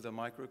 You are the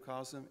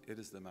microcosm, it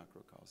is the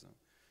macrocosm.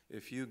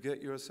 If you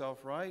get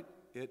yourself right,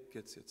 it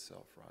gets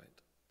itself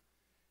right.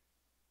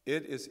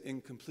 It is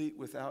incomplete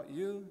without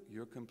you,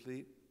 you're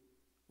complete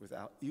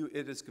without you.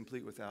 It is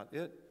complete without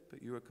it,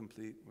 but you are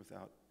complete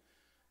without.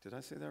 Did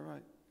I say that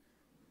right?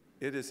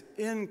 It is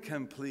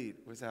incomplete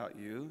without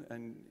you,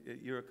 and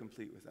you're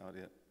complete without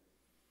it.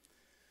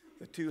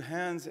 The two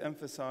hands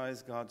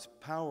emphasize God's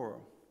power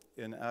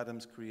in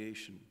Adam's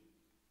creation,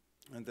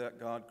 and that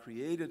God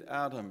created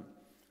Adam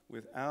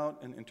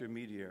without an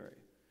intermediary.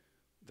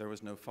 There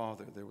was no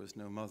father, there was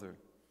no mother.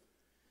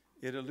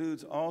 It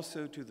alludes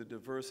also to the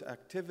diverse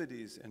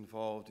activities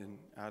involved in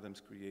Adam's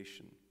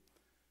creation.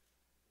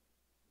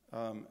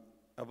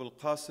 Abul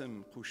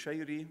Qasim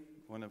Qushayri,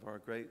 one of our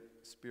great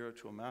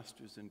spiritual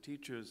masters and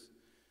teachers,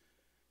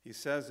 he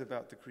says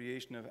about the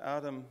creation of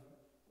Adam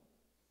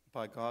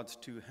by God's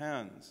two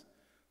hands,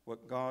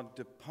 what God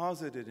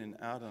deposited in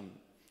Adam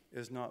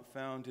is not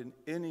found in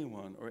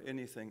anyone or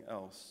anything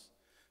else,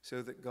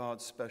 so that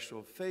God's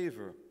special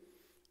favor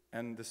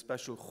and the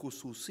special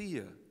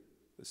khususiyya,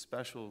 the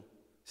special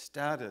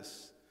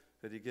status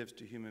that he gives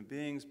to human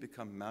beings,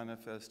 become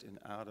manifest in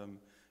Adam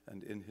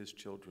and in his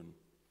children.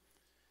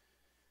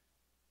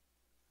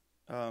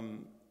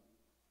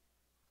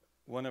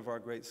 One of our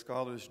great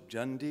scholars,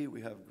 Jandi,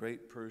 we have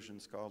great Persian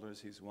scholars,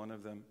 he's one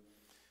of them.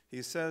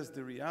 He says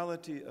the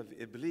reality of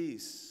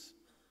Iblis,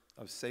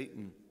 of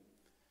Satan,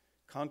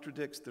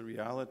 contradicts the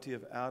reality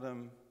of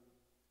Adam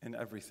in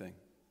everything.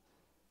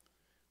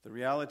 The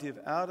reality of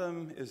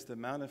Adam is the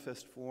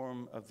manifest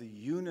form of the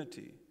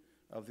unity,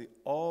 of the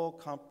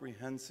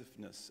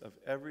all-comprehensiveness of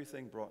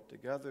everything brought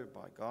together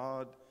by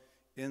God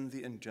in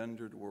the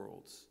engendered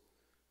worlds.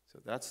 So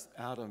that's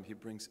Adam, he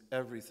brings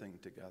everything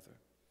together.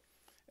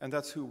 And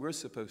that's who we're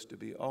supposed to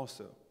be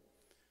also.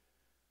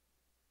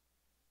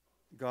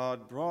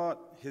 God brought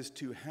his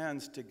two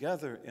hands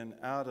together in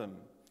Adam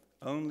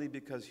only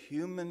because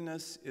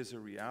humanness is a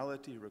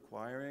reality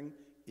requiring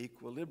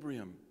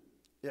equilibrium,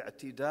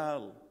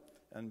 i'tidal,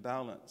 and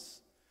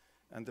balance,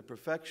 and the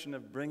perfection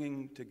of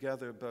bringing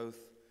together both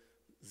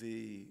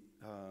the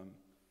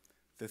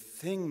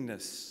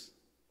thingness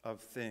of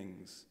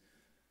things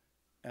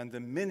and the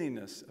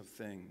minniness of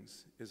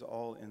things is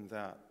all in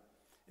that.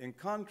 In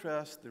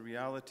contrast, the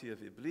reality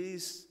of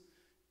Iblis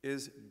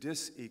is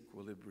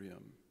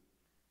disequilibrium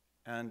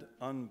and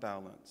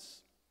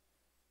unbalance.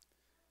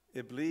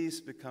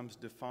 Iblis becomes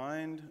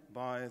defined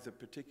by the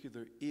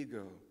particular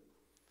ego,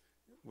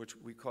 which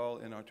we call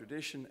in our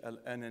tradition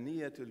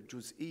al-ananiyat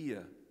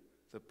al-juz'iyya,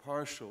 the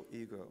partial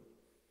ego.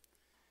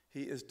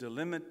 He is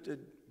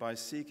delimited by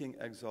seeking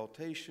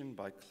exaltation,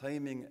 by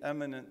claiming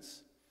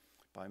eminence,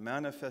 by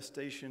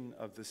manifestation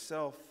of the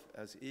self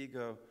as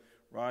ego,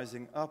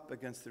 rising up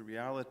against the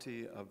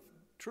reality of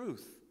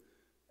truth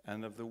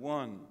and of the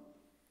one.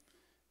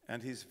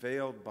 And he's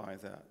veiled by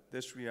that.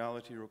 This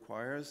reality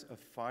requires a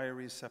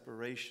fiery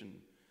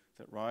separation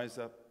that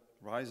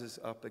rises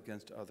up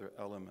against other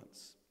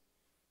elements.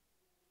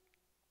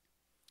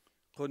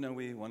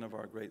 Qunawi, one of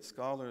our great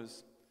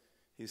scholars,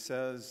 he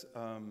says,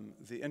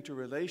 the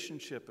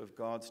interrelationship of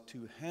God's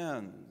two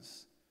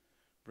hands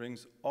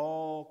brings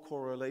all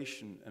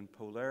correlation and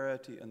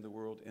polarity in the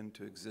world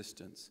into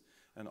existence.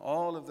 And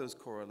all of those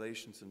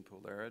correlations and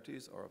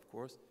polarities are, of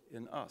course,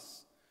 in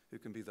us. who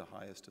can be the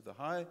highest of the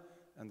high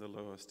and the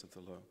lowest of the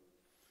low.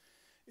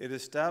 It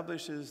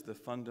establishes the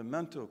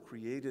fundamental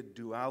created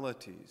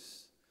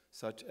dualities,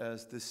 such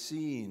as the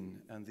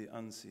seen and the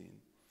unseen.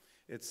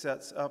 It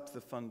sets up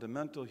the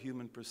fundamental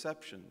human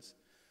perceptions,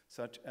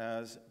 such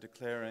as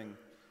declaring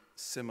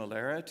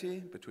similarity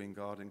between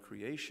God and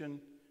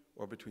creation,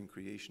 or between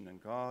creation and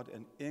God,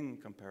 and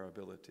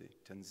incomparability,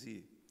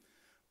 tanzih.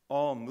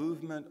 All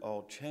movement,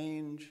 all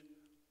change,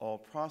 all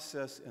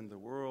process in the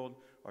world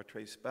are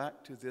traced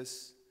back to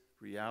this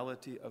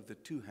reality of the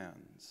two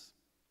hands.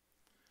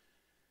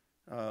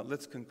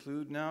 Let's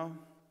conclude now.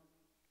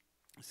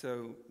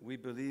 So we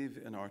believe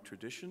in our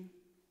tradition,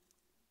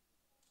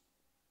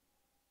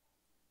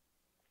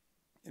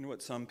 in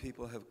what some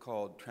people have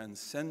called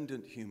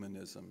transcendent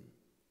humanism.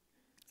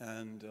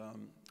 And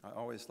I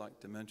always like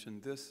to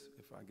mention this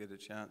if I get a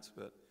chance,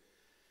 but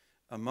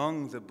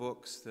among the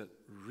books that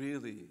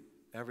really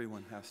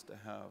everyone has to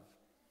have,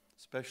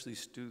 especially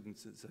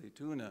students at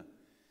Zaytuna,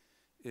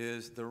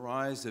 is The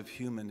Rise of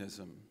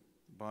Humanism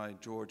by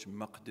George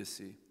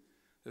Maqdisi.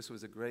 This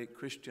was a great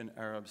Christian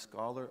Arab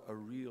scholar, a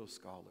real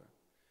scholar.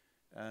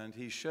 And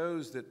he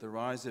shows that the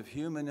rise of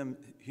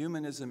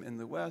humanism in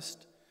the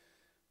West,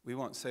 we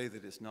won't say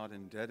that it's not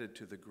indebted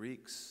to the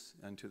Greeks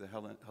and to the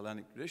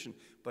Hellenic tradition,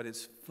 but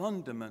it's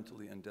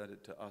fundamentally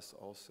indebted to us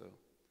also.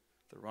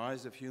 The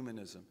rise of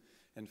humanism.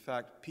 In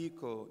fact,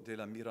 Pico de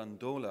la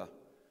Mirandola,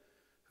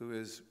 who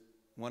is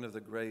one of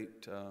the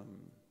great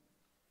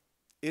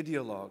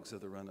ideologues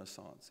of the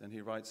Renaissance, and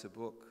he writes a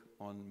book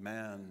on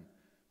man,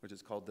 which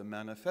is called the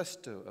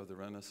Manifesto of the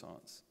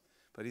Renaissance.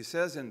 But he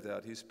says in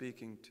that, he's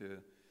speaking to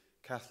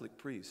Catholic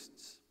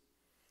priests,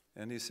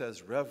 and he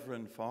says,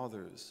 Reverend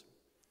Fathers,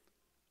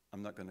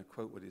 I'm not going to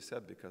quote what he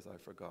said because I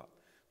forgot,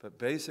 but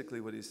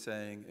basically what he's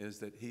saying is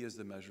that he is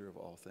the measure of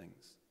all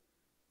things,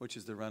 which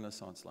is the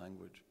Renaissance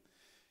language.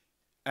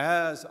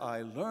 As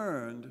I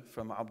learned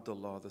from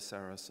Abdullah the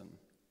Saracen,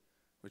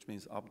 which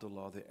means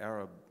Abdullah the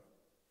Arab.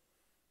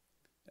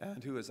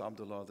 And who is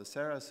Abdullah the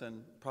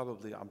Saracen?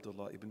 Probably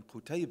Abdullah ibn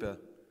Qutaybah,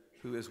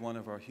 who is one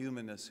of our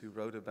humanists who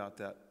wrote about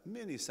that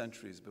many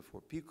centuries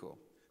before Pico.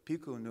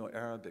 Pico knew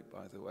Arabic,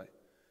 by the way,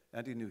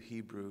 and he knew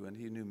Hebrew, and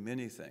he knew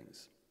many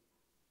things.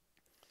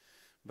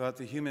 But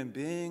the human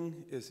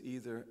being is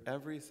either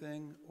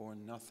everything or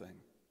nothing.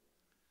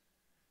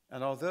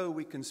 And although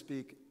we can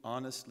speak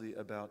honestly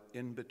about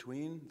in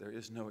between, there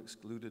is no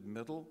excluded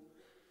middle,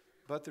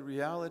 but the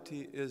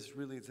reality is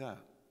really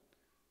that.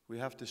 We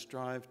have to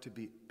strive to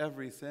be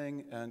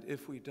everything, and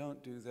if we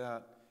don't do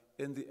that,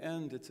 in the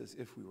end, it's as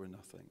if we were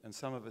nothing. And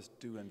some of us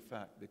do, in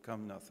fact,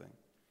 become nothing.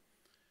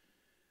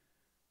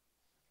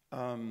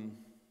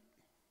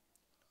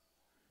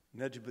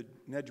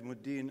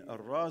 Najmuddin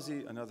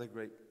al-Razi, another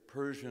great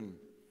Persian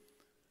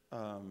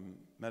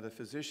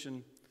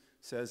metaphysician,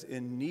 says,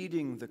 in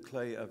kneading the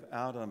clay of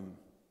Adam,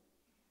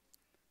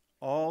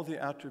 all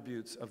the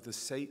attributes of the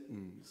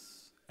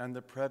Satans and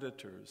the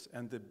predators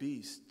and the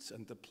beasts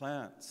and the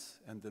plants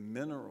and the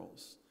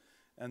minerals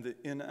and the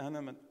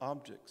inanimate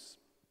objects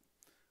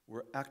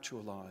were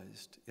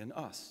actualized in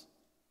us.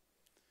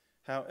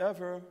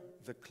 However,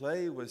 the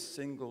clay was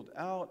singled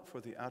out for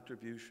the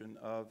attribution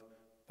of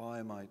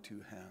by my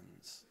two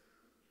hands.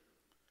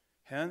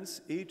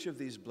 Hence, each of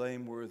these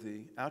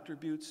blameworthy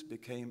attributes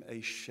became a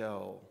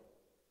shell,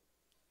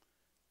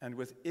 and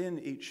within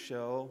each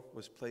shell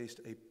was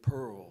placed a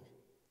pearl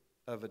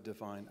of a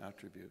divine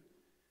attribute.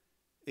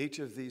 Each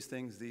of these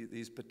things,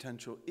 these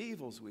potential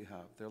evils we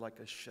have, they're like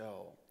a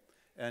shell,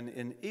 and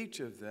in each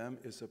of them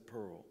is a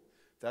pearl.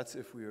 That's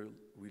if we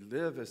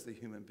live as the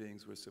human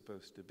beings we're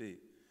supposed to be.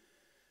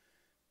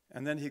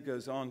 And then he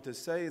goes on to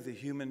say the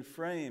human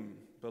frame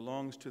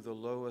belongs to the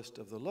lowest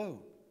of the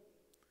low,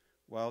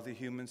 while the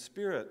human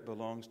spirit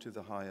belongs to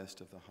the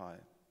highest of the high.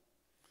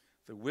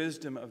 The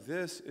wisdom of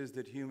this is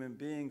that human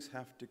beings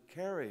have to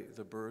carry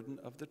the burden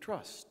of the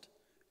trust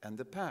and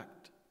the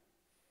pact,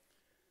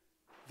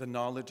 the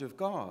knowledge of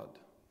God,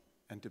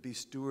 and to be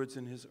stewards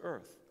in his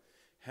earth.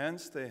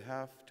 Hence, they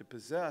have to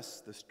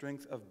possess the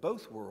strength of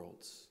both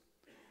worlds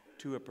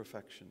to a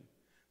perfection.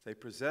 They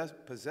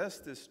possess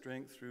this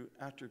strength through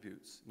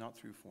attributes, not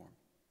through form.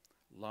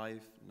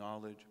 Life,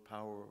 knowledge,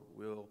 power,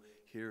 will,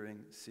 hearing,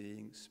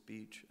 seeing,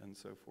 speech, and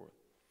so forth.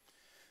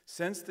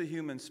 Since the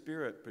human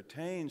spirit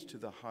pertains to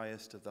the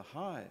highest of the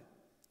high,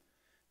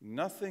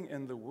 nothing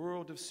in the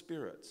world of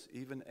spirits,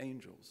 even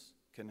angels,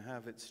 can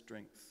have its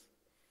strength.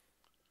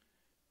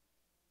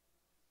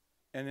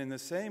 And in the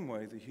same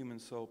way, the human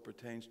soul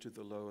pertains to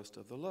the lowest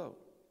of the low,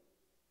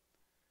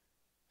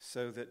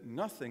 so that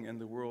nothing in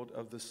the world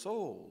of the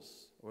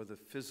souls or the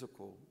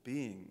physical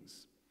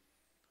beings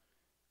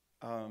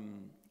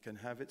can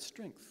have its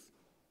strength,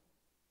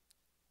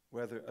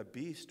 whether a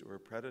beast or a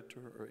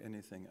predator or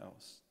anything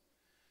else.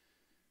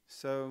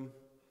 So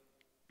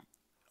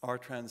our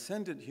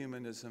transcendent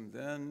humanism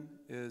then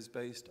is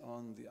based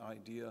on the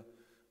idea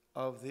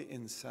of the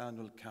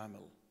insanul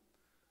kamil,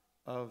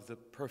 of the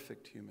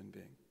perfect human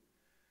being.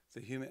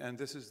 And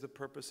this is the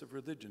purpose of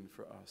religion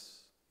for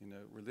us. You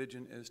know,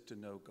 religion is to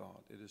know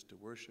God. It is to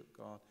worship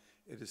God.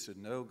 It is to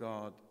know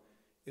God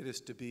It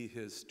is to be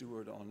his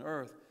steward on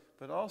earth,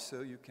 but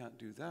also you can't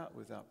do that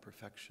without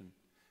perfection.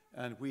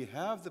 And we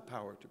have the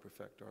power to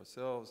perfect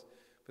ourselves,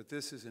 but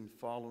this is in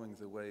following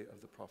the way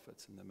of the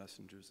prophets and the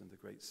messengers and the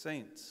great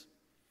saints.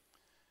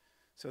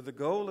 So the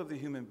goal of the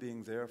human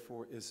being,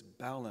 therefore, is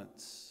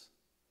balance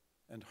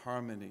and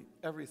harmony.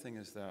 Everything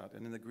is that.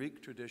 And in the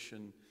Greek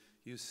tradition,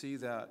 you see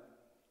that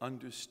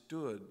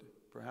understood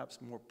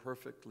perhaps more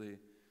perfectly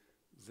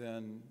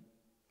than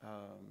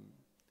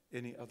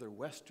any other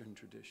Western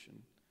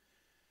tradition.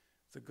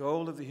 The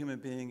goal of the human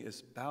being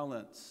is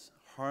balance,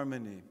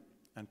 harmony,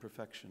 and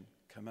perfection,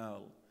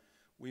 kamal.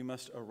 We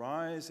must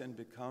arise and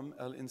become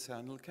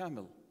al-insan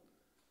al-kamil,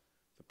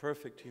 the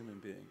perfect human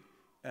being.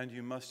 And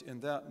you must,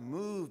 in that,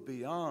 move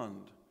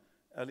beyond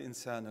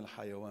al-insan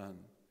al-hayawan,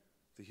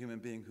 the human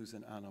being who's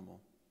an animal.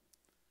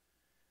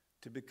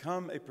 To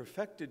become a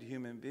perfected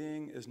human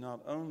being is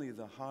not only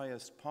the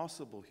highest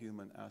possible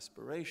human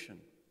aspiration,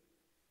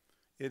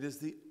 it is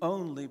the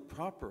only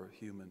proper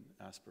human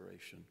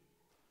aspiration.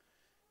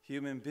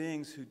 Human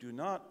beings who do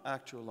not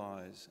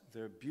actualize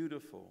their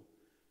beautiful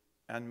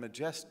and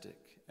majestic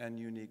and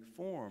unique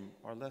form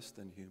are less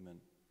than human.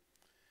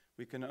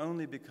 We can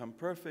only become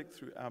perfect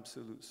through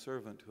absolute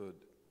servanthood,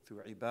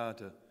 through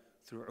ibadah,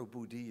 through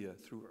ubudiyah,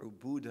 through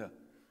ubudah.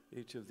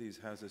 Each of these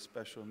has a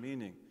special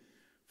meaning.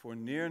 For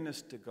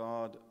nearness to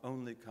God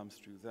only comes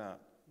through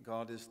that.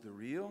 God is the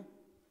real.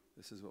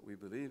 This is what we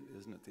believe,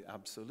 isn't it? The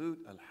absolute,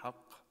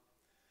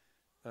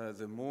 al-haq.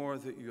 The more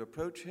that you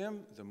approach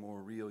him, the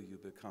more real you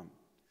become.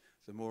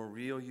 The more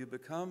real you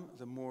become,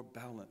 the more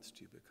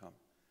balanced you become.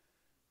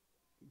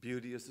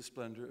 Beauty is the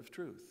splendor of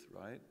truth,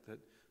 right? That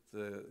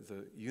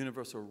the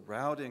universal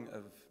routing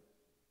of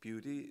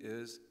beauty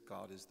is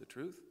God is the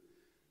truth.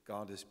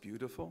 God is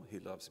beautiful. He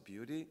loves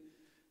beauty.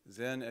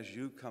 Then as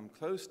you come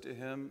close to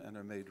him and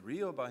are made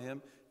real by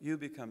him, you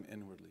become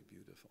inwardly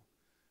beautiful,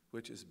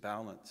 which is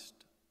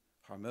balanced,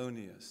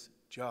 harmonious,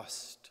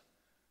 just,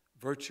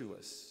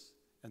 virtuous,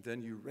 and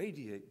then you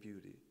radiate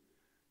beauty.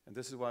 And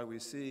this is why we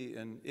see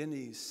in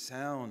any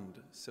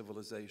sound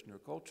civilization or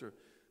culture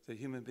that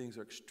human beings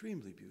are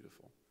extremely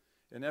beautiful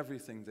in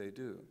everything they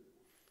do.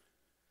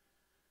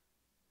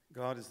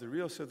 God is the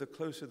real, so the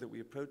closer that we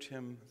approach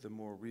him, the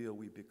more real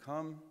we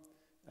become.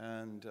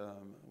 And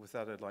with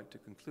that, I'd like to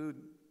conclude.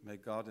 May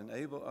God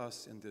enable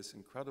us in this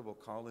incredible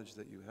college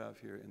that you have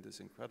here, in this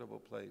incredible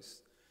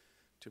place,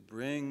 to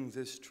bring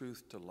this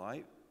truth to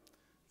light.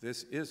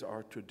 This is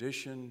our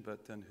tradition,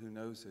 but then who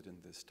knows it in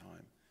this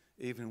time?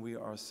 Even we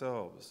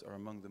ourselves are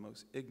among the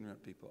most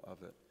ignorant people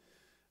of it.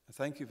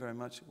 Thank you very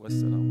much.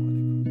 Wassalamu alaikum.